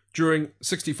Strip during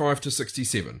 65 to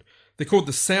 67. They're called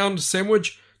The Sound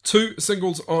Sandwich, 2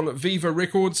 singles on Viva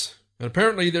Records, and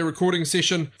apparently their recording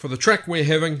session for the track we're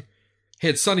having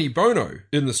had Sonny Bono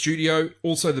in the studio,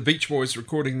 also the Beach Boys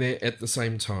recording there at the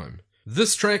same time.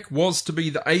 This track was to be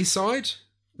the A-side.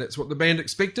 That's what the band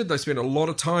expected. They spent a lot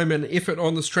of time and effort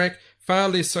on this track, far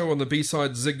less so on the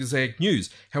B-side, Zigzag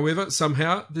News. However,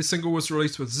 somehow the single was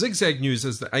released with Zigzag News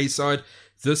as the A-side.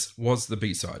 This was the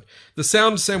B-side. The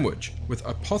Sound Sandwich with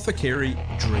Apothecary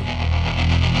Dream.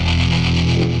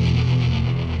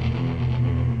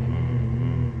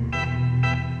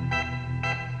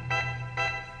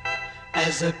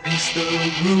 As I pace the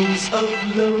rooms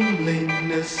of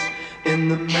loneliness in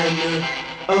the manner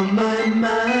of my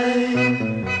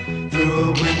mind, through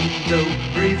a window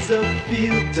breathes a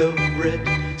field of red,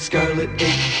 scarlet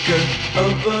acre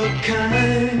of a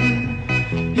kind.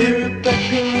 Here it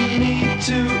beckons me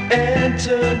to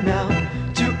enter now,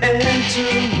 to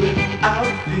enter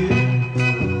without fear.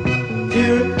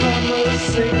 Here it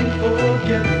promising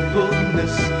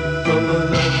forgetfulness from a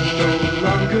love no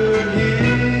longer here.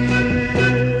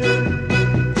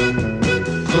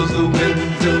 Close the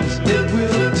windows, it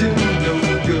will do no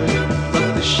good, but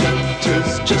the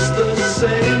shelter's just the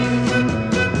same.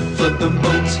 Flood the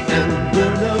moat and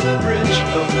burn a bridge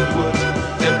of wood,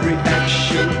 every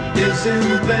action is in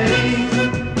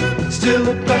vain. Still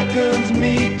it beckons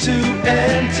me to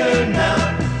enter now,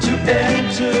 to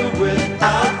enter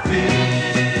without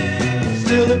fear.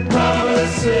 Still it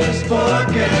promises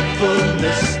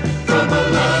forgetfulness from a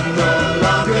love no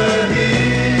longer here.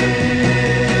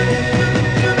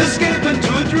 Escape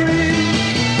into a dream,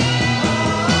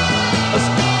 a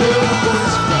specter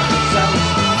voice cries out.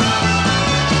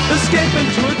 Escape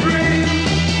into a dream,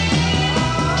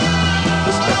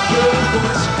 the specter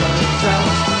voice cries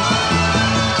out.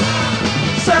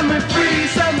 Set me free,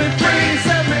 set me free,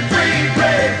 set me free,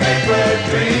 brave paper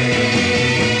dream.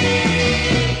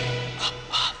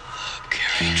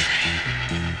 Apothecary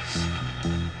dreams.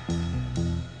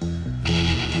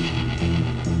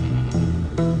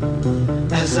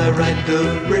 As I ride the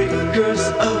breakers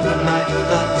of my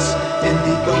thoughts in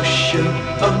the ocean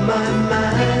of my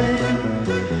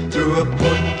mind, through a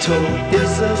portal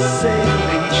is a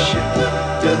sailing ship,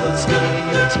 built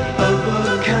skylight of a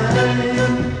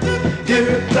kind. Here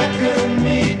it beckons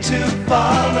me to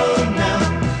follow now,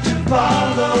 to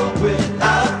follow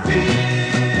without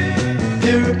fear.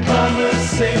 Here it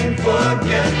promising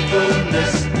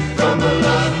forgetfulness from a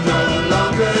love no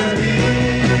longer here.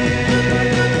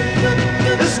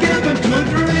 Escape into a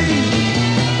dream,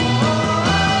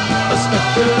 a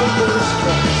specter voice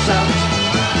cries out.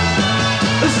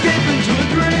 Escape into a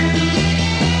dream,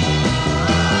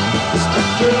 a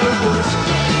specter voice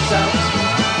cries out.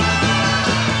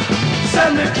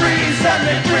 Set me free, set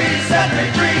me free, set me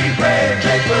free, brave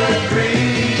paper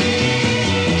dream.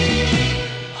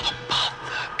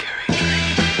 Apothecary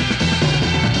dream.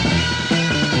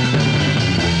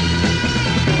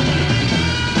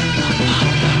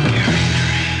 Apothecary dream.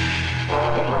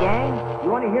 Hey gang, you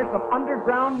want to hear some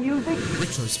underground music?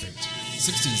 Retrospect,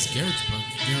 60s garage punk,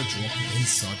 garage rock and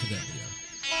psychedelia.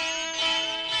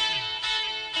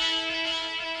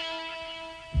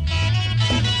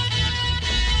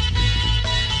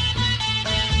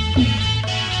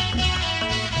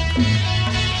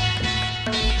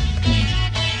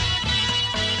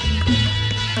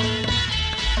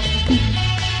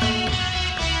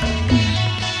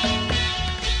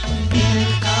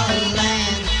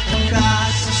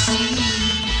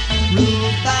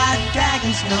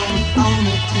 Dragons don't own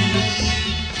it to me.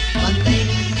 My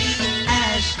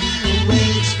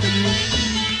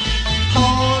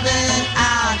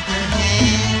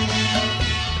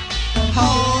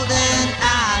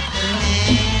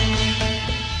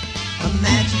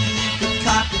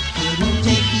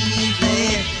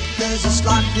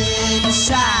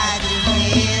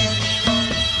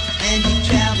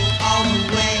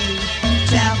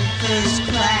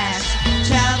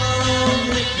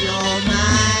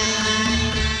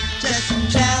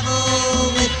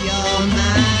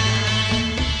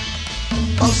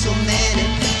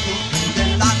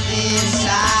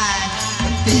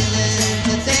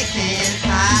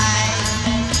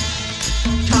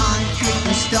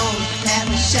don't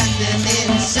have to shut them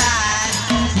inside.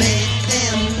 Make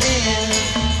them live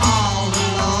all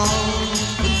alone.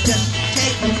 But just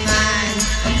take your mind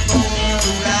for a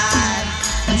ride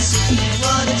and see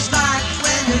what it's like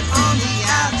when you're on the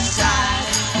outside.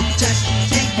 But just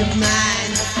take your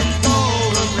mind for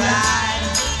a ride.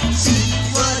 See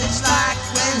what it's like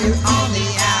when you're on the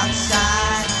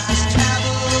outside. Just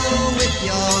travel with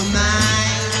your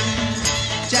mind.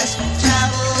 Just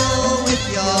travel with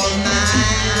your mind.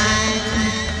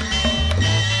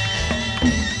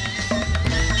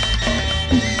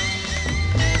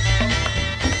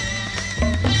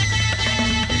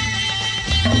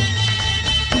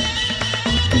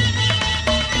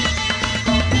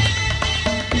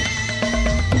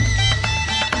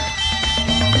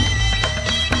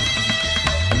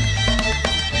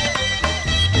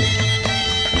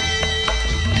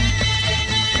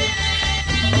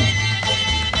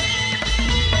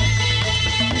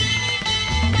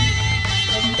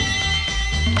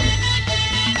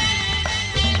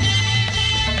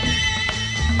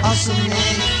 So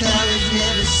many colors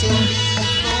never seen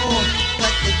before,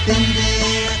 but they've been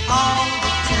there all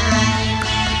the time.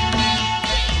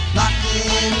 Locked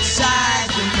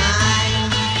inside your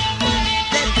mind,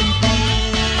 they've been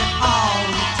there all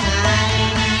the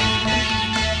time.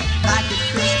 Like a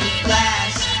crystal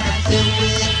glass filled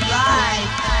with light,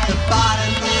 the bottom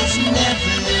is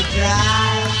never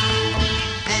dry.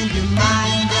 And your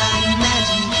mind done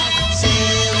magic,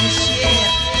 sail a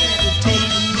ship to take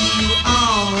you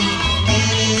on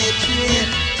any trip.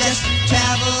 Just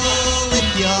travel with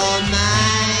your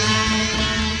mind.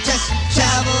 Just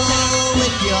travel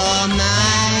with your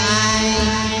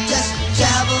mind. Just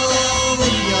travel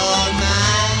with your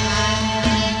mind.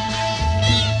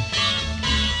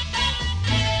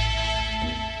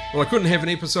 Well, I couldn't have an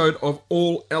episode of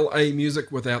All LA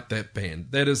Music without that band.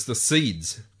 That is The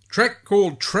Seeds. Track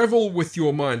called Travel With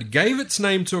Your Mind gave its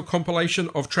name to a compilation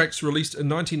of tracks released in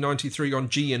 1993 on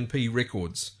GNP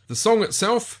Records. The song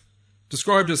itself,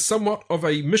 described as somewhat of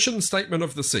a mission statement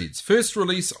of The Seeds, first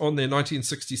release on their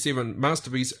 1967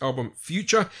 masterpiece album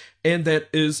Future, and that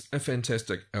is a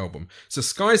fantastic album. So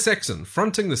Sky Saxon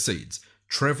fronting The Seeds,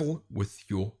 Travel With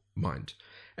Your Mind.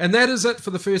 And that is it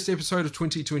for the first episode of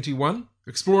 2021,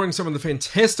 exploring some of the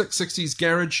fantastic 60s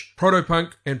garage,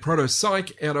 proto-punk and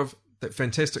proto-psych out of that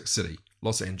fantastic city,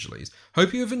 Los Angeles.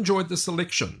 Hope you have enjoyed the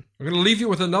selection. I'm going to leave you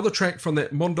with another track from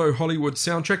that Mondo Hollywood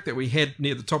soundtrack that we had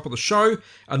near the top of the show.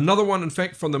 Another one, in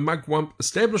fact, from the Mugwump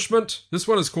Establishment. This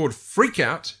one is called Freak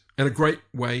Out, and a great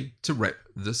way to wrap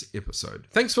this episode.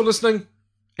 Thanks for listening,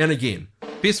 and again,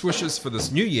 best wishes for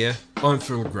this new year. I'm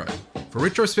Phil Gray for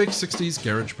Retrospect 60s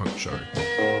Garage Punk Show.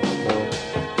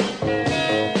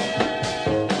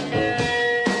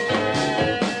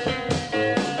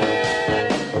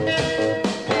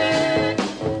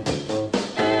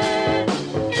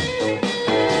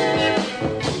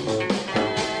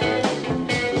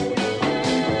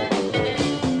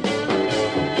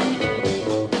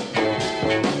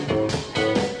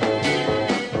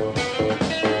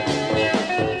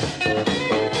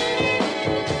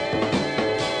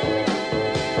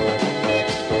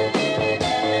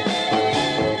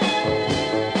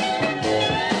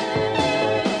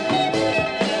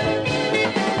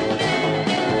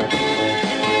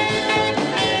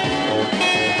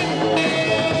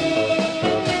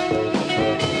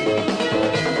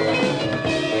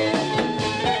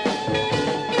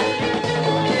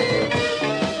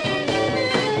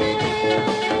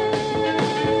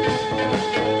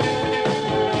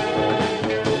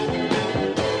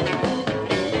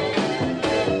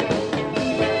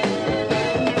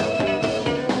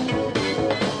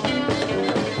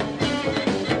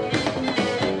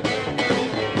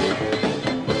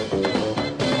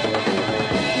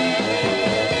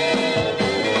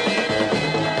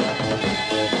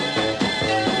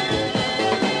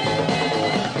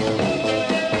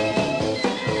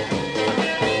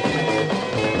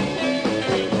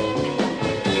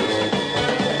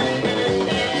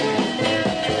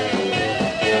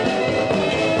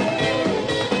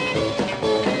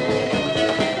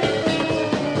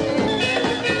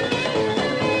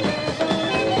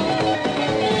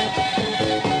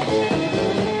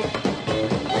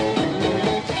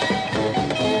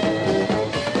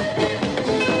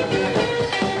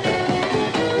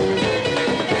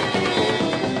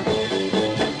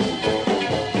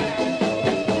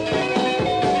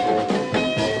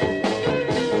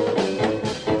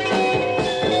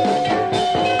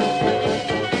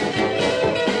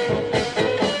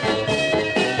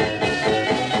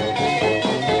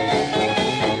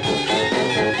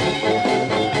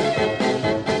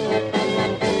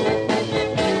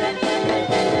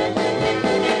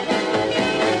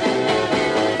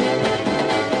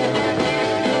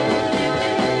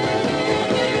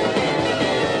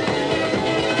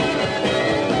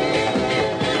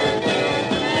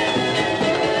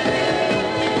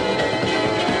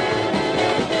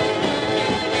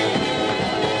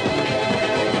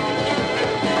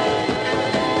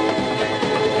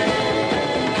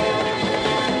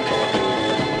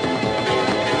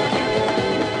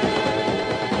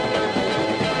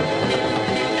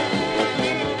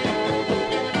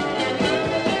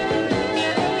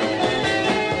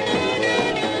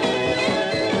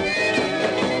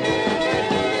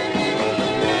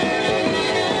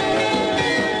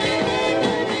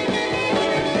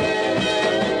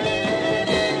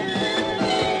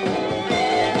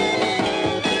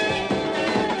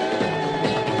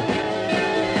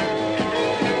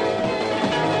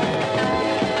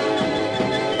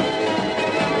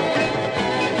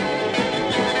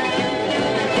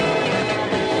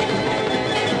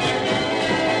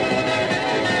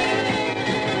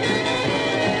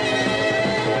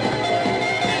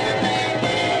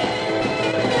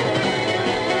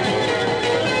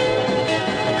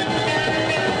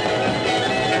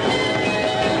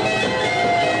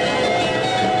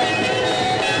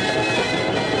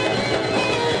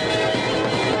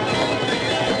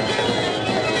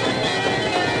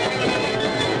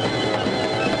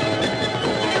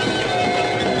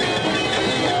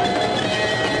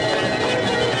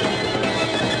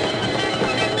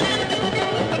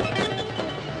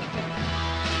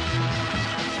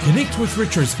 with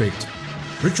Retrospect.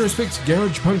 Retrospect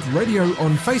Garage Punk Radio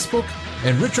on Facebook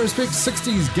and Retrospect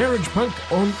 60s Garage Punk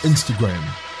on Instagram.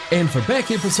 And for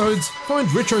back episodes,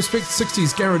 find Retrospect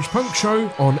 60s Garage Punk Show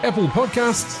on Apple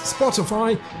Podcasts,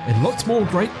 Spotify, and lots more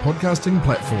great podcasting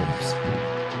platforms.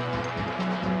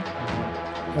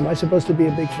 Am I supposed to be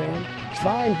a big fan? It's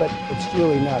fine, but it's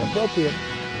really not appropriate.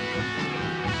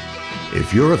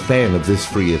 If you're a fan of this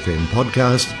Free FM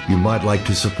podcast, you might like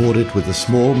to support it with a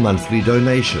small monthly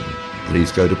donation.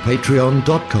 Please go to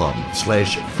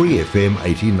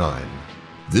patreon.com/freefm89.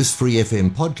 This Free FM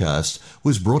podcast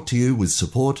was brought to you with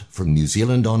support from New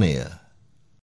Zealand On Air.